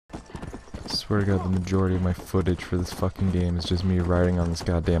Swear to God, the majority of my footage for this fucking game is just me riding on this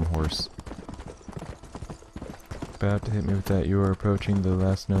goddamn horse. About to hit me with that. You are approaching the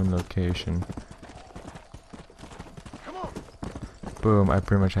last known location. Boom, I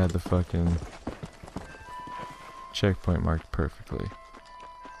pretty much had the fucking checkpoint marked perfectly.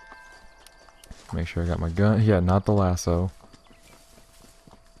 Make sure I got my gun. Yeah, not the lasso.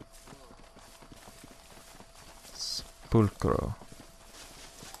 Pulcro.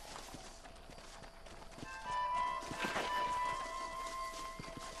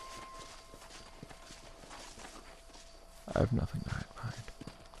 I have nothing to hide behind.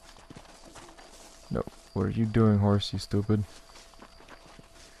 No. What are you doing, horse, you stupid?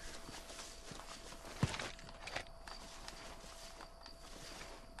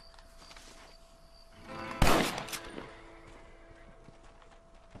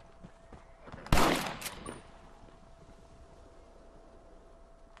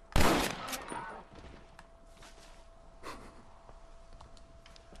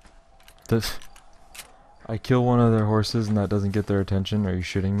 I kill one of their horses and that doesn't get their attention? Are you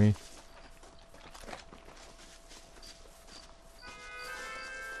shitting me?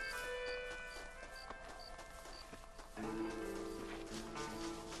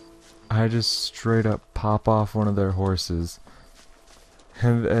 I just straight up pop off one of their horses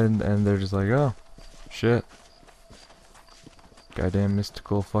and they're just like, oh shit. Goddamn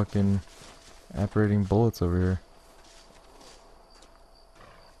mystical fucking apparating bullets over here.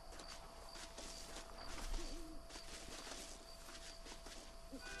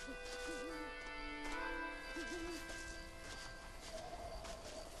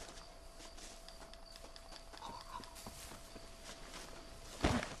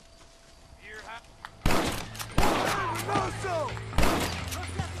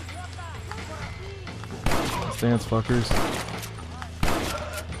 Stance, fuckers.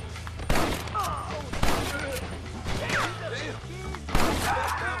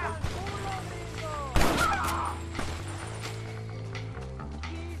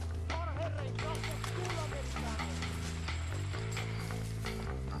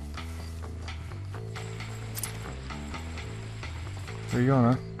 Where you going,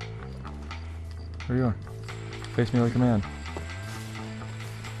 huh? Where you going? Face me like a man.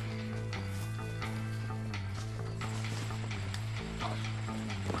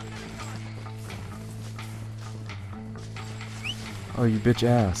 Oh, you bitch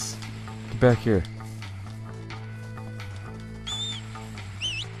ass. Get back here.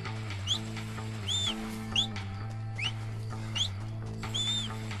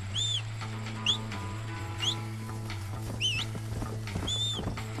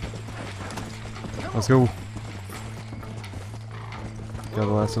 Let's go. Got the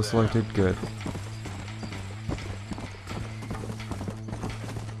lasso selected. Good.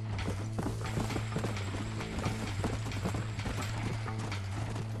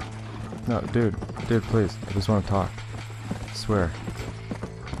 No, dude, please. I just want to talk. I swear.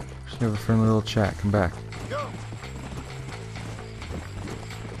 Just have a friendly little chat. Come back.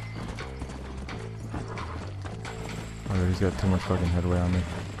 Oh, he's got too much fucking headway on me.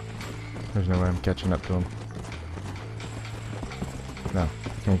 There's no way I'm catching up to him. No,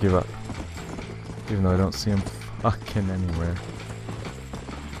 I can't give up. Even though I don't see him fucking anywhere.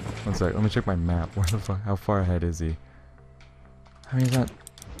 One sec, let me check my map. Where the fuck? How far ahead is he? I mean, he's not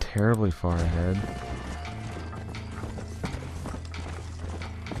terribly far ahead.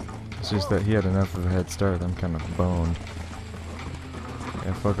 It's just that he had enough of a head start that I'm kind of boned.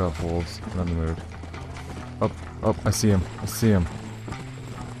 Yeah, fuck off, wolves. I'm in the mood. Up, up, I see him. I see him.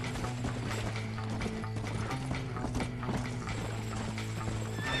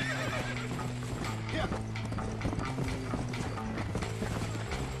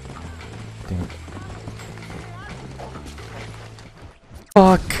 Damn it.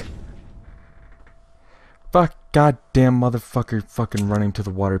 Fuck! Fuck, goddamn motherfucker, fucking running to the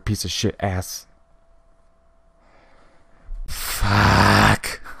water, piece of shit ass.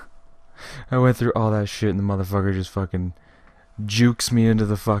 Fuck! I went through all that shit and the motherfucker just fucking jukes me into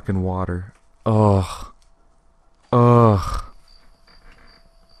the fucking water. Ugh. Ugh.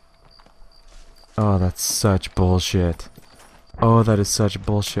 Oh, that's such bullshit. Oh, that is such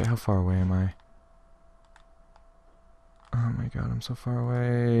bullshit. How far away am I? Oh my god, I'm so far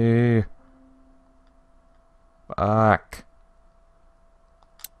away. Fuck.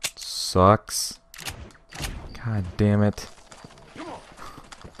 Sucks. God damn it.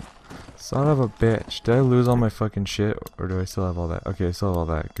 Son of a bitch. Did I lose all my fucking shit? Or do I still have all that? Okay, I still have all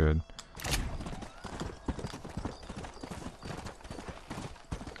that. Good.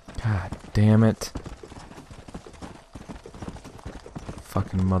 God damn it.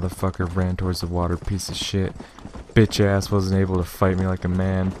 fucking motherfucker ran towards the water, piece of shit. Bitch ass wasn't able to fight me like a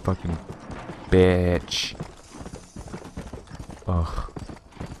man. Fucking bitch. Ugh.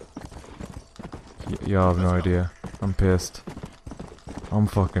 Y'all have no idea. I'm pissed. I'm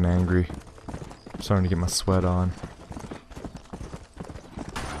fucking angry. I'm starting to get my sweat on.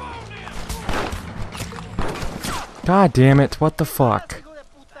 God damn it, what the fuck?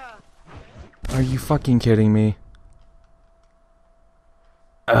 Are you fucking kidding me?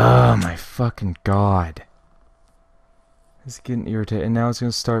 Oh my fucking god. It's getting irritated, and now it's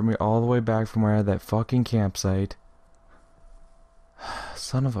gonna start me all the way back from where I had that fucking campsite.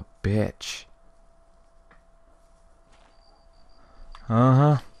 Son of a bitch.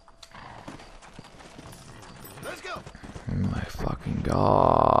 Uh-huh. Let's go. Oh my fucking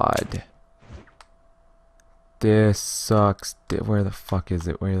god. This sucks. Where the fuck is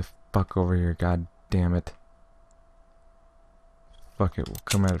it? Where the fuck over here? God damn it. Fuck it, we'll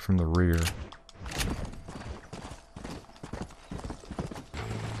come at it from the rear.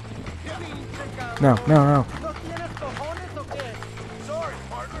 No, no, no. Sorry,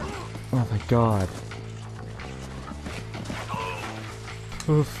 partner. Oh my god.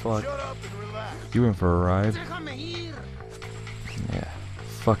 Oh fuck. Shut up and relax. You in for a ride? Yeah.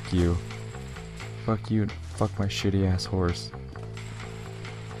 Fuck you. Fuck you. Fuck my shitty ass horse.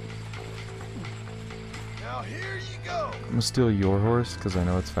 Now here you go. I'm gonna steal your horse because I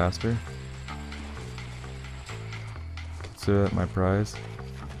know it's faster. Consider that my prize.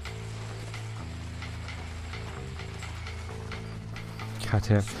 God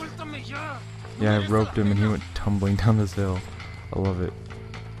damn. Yeah, I roped him and he went tumbling down this hill. I love it.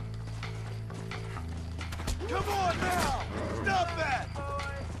 Come on now. Stop that.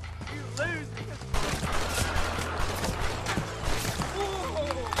 You lose.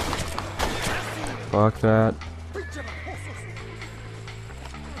 Fuck that.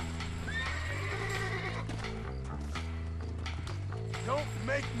 Don't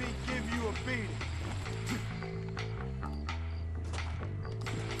make me give you a beating.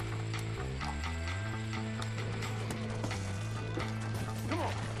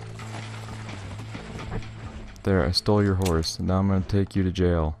 There, I stole your horse. Now I'm gonna take you to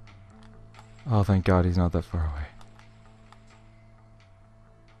jail. Oh, thank God he's not that far away.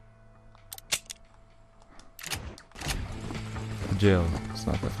 Jail. It's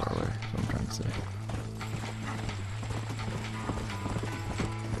not that far away. That's what I'm trying to say.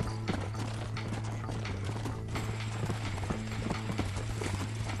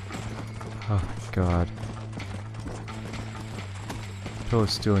 Oh my God. Totally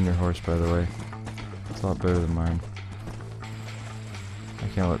stealing your horse, by the way. It's a lot better than mine. I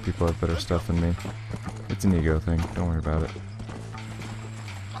can't let people have better stuff than me. It's an ego thing. Don't worry about it.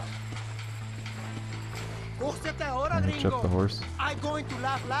 Hitch up the horse. I'm going to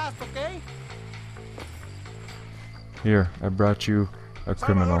laugh last, okay? Here, I brought you a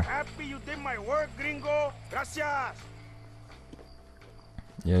criminal. Happy you did my work, gringo. Gracias.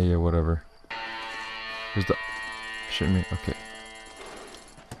 Yeah, whatever. Here's the... Shouldn't me. Okay.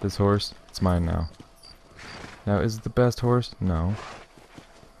 This horse, it's mine now. Now, is it the best horse? No.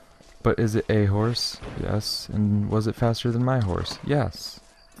 But is it a horse? Yes. And was it faster than my horse? Yes.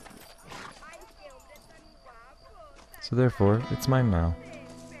 So therefore, it's mine now.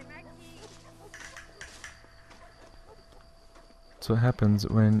 That's what happens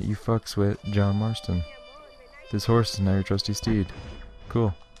when you fucks with John Marston. This horse is now your trusty steed.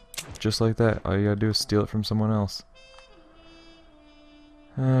 Cool. Just like that, all you gotta do is steal it from someone else.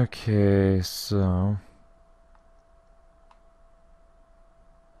 Okay, so...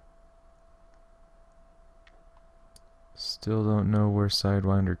 Still don't know where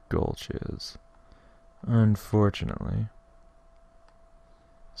Sidewinder Gulch is. Unfortunately.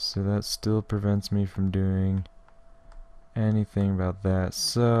 So that still prevents me from doing anything about that.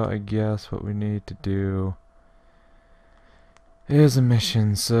 So I guess what we need to do is a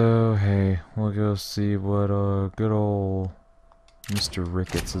mission. So hey, we'll go see what good old Mr.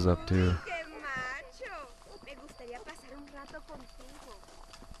 Ricketts is up to.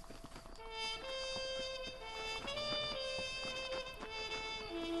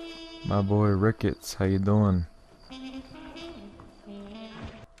 My boy Ricketts, how you doing?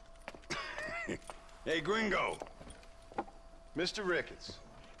 Hey, gringo. Mr. Ricketts,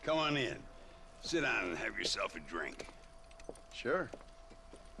 come on in. Sit down and have yourself a drink. Sure.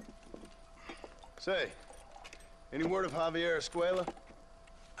 Say, any word of Javier Escuela?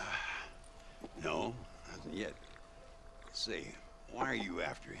 No, nothing yet. Say, why are you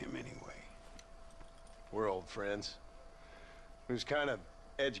after him anyway? We're old friends. We was kind of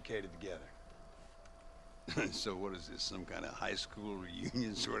educated together. So what is this, some kind of high school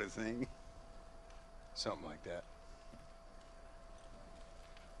reunion sort of thing? Something like that.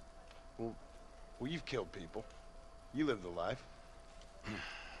 Well, you've killed people. You lived the life.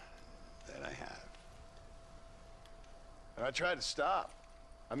 That I have. And I tried to stop.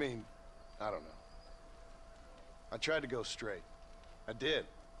 I mean, I don't know. I tried to go straight. I did.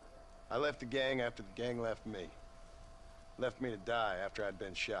 I left the gang after the gang left me. Left me to die after I'd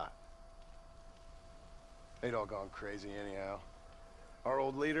been shot. They'd all gone crazy anyhow. Our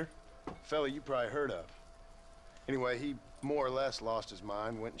old leader, a fella you probably heard of. Anyway, he more or less lost his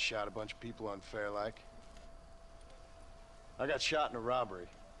mind, went and shot a bunch of people unfair like. I got shot in a robbery.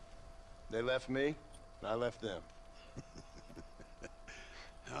 They left me, and I left them.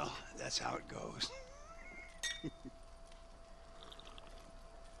 Well, that's how it goes.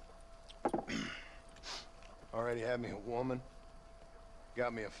 Already had me a woman,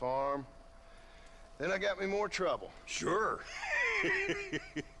 got me a farm, then I got me more trouble. Sure.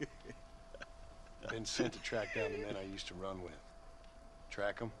 Been sent to track down the men I used to run with.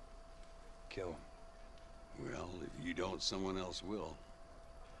 Track them, kill them. Well, if you don't, someone else will.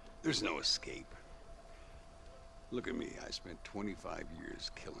 There's no escape. Look at me, I spent 25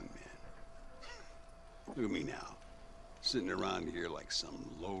 years killing men. Look at me now, sitting around here like some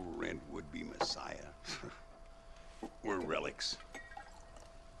low-rent would-be messiah. We're relics.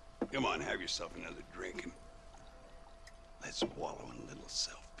 Come on, have yourself another drink and let's wallow in a little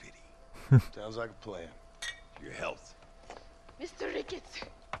self-pity. Sounds like a plan. Your health. Mr. Ricketts!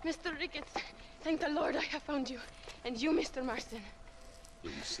 Mr. Ricketts! Thank the Lord I have found you. And you, Mr. Marston.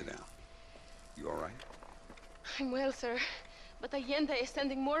 Will you sit down? You all right? I'm well, sir. But Allende is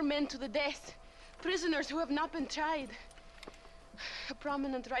sending more men to the death. Prisoners who have not been tried. A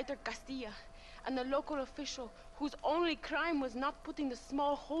prominent writer, Castilla, and a local official whose only crime was not putting the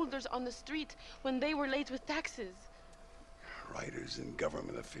small holders on the street when they were late with taxes. Writers and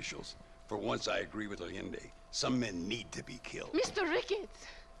government officials. For once I agree with Allende. Some men need to be killed. Mr. Ricketts!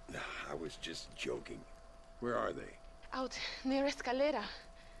 I was just joking. Where are they? Out near Escalera.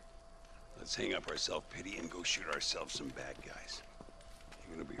 Let's hang up our self-pity and go shoot ourselves some bad guys.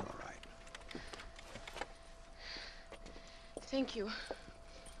 You're gonna be all right. Thank you.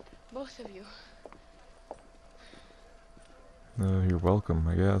 Both of you. You're welcome,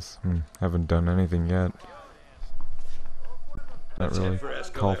 I guess. Haven't done anything yet. Not really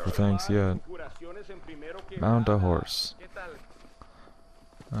call for thanks yet. Mount a horse.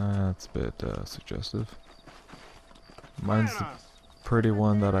 That's a bit suggestive. Mine's the pretty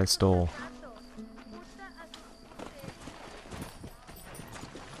one that I stole.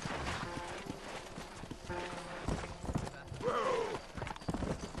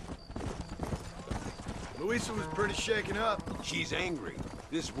 Luisa was pretty shaken up. She's angry.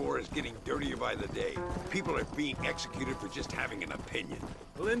 This war is getting dirtier by the day. People are being executed for just having an opinion.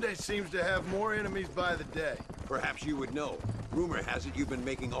 Allende seems to have more enemies by the day. Perhaps you would know. Rumor has it you've been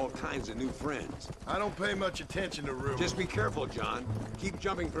making all kinds of new friends. I don't pay much attention to rumors. Just be careful, John. Keep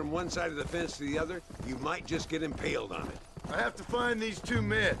jumping from one side of the fence to the other. You might just get impaled on it. I have to find these two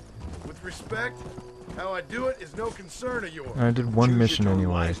men. With respect, how I do it is no concern of yours. I did one Choose mission your tone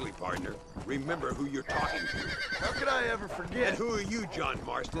anyway. wisely, partner. Remember who you're talking to. How could I ever forget? And who are you, John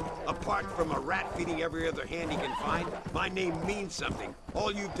Marston? Apart from a rat feeding every other hand he can find, my name means something.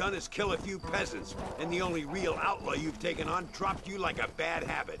 All you've done is kill a few peasants, and the only real outlaw you've taken on dropped you like a bad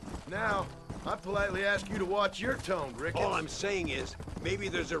habit. Now, I politely ask you to watch your tone, Ricketts. All I'm saying is, maybe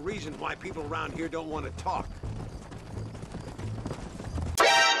there's a reason why people around here don't want to talk.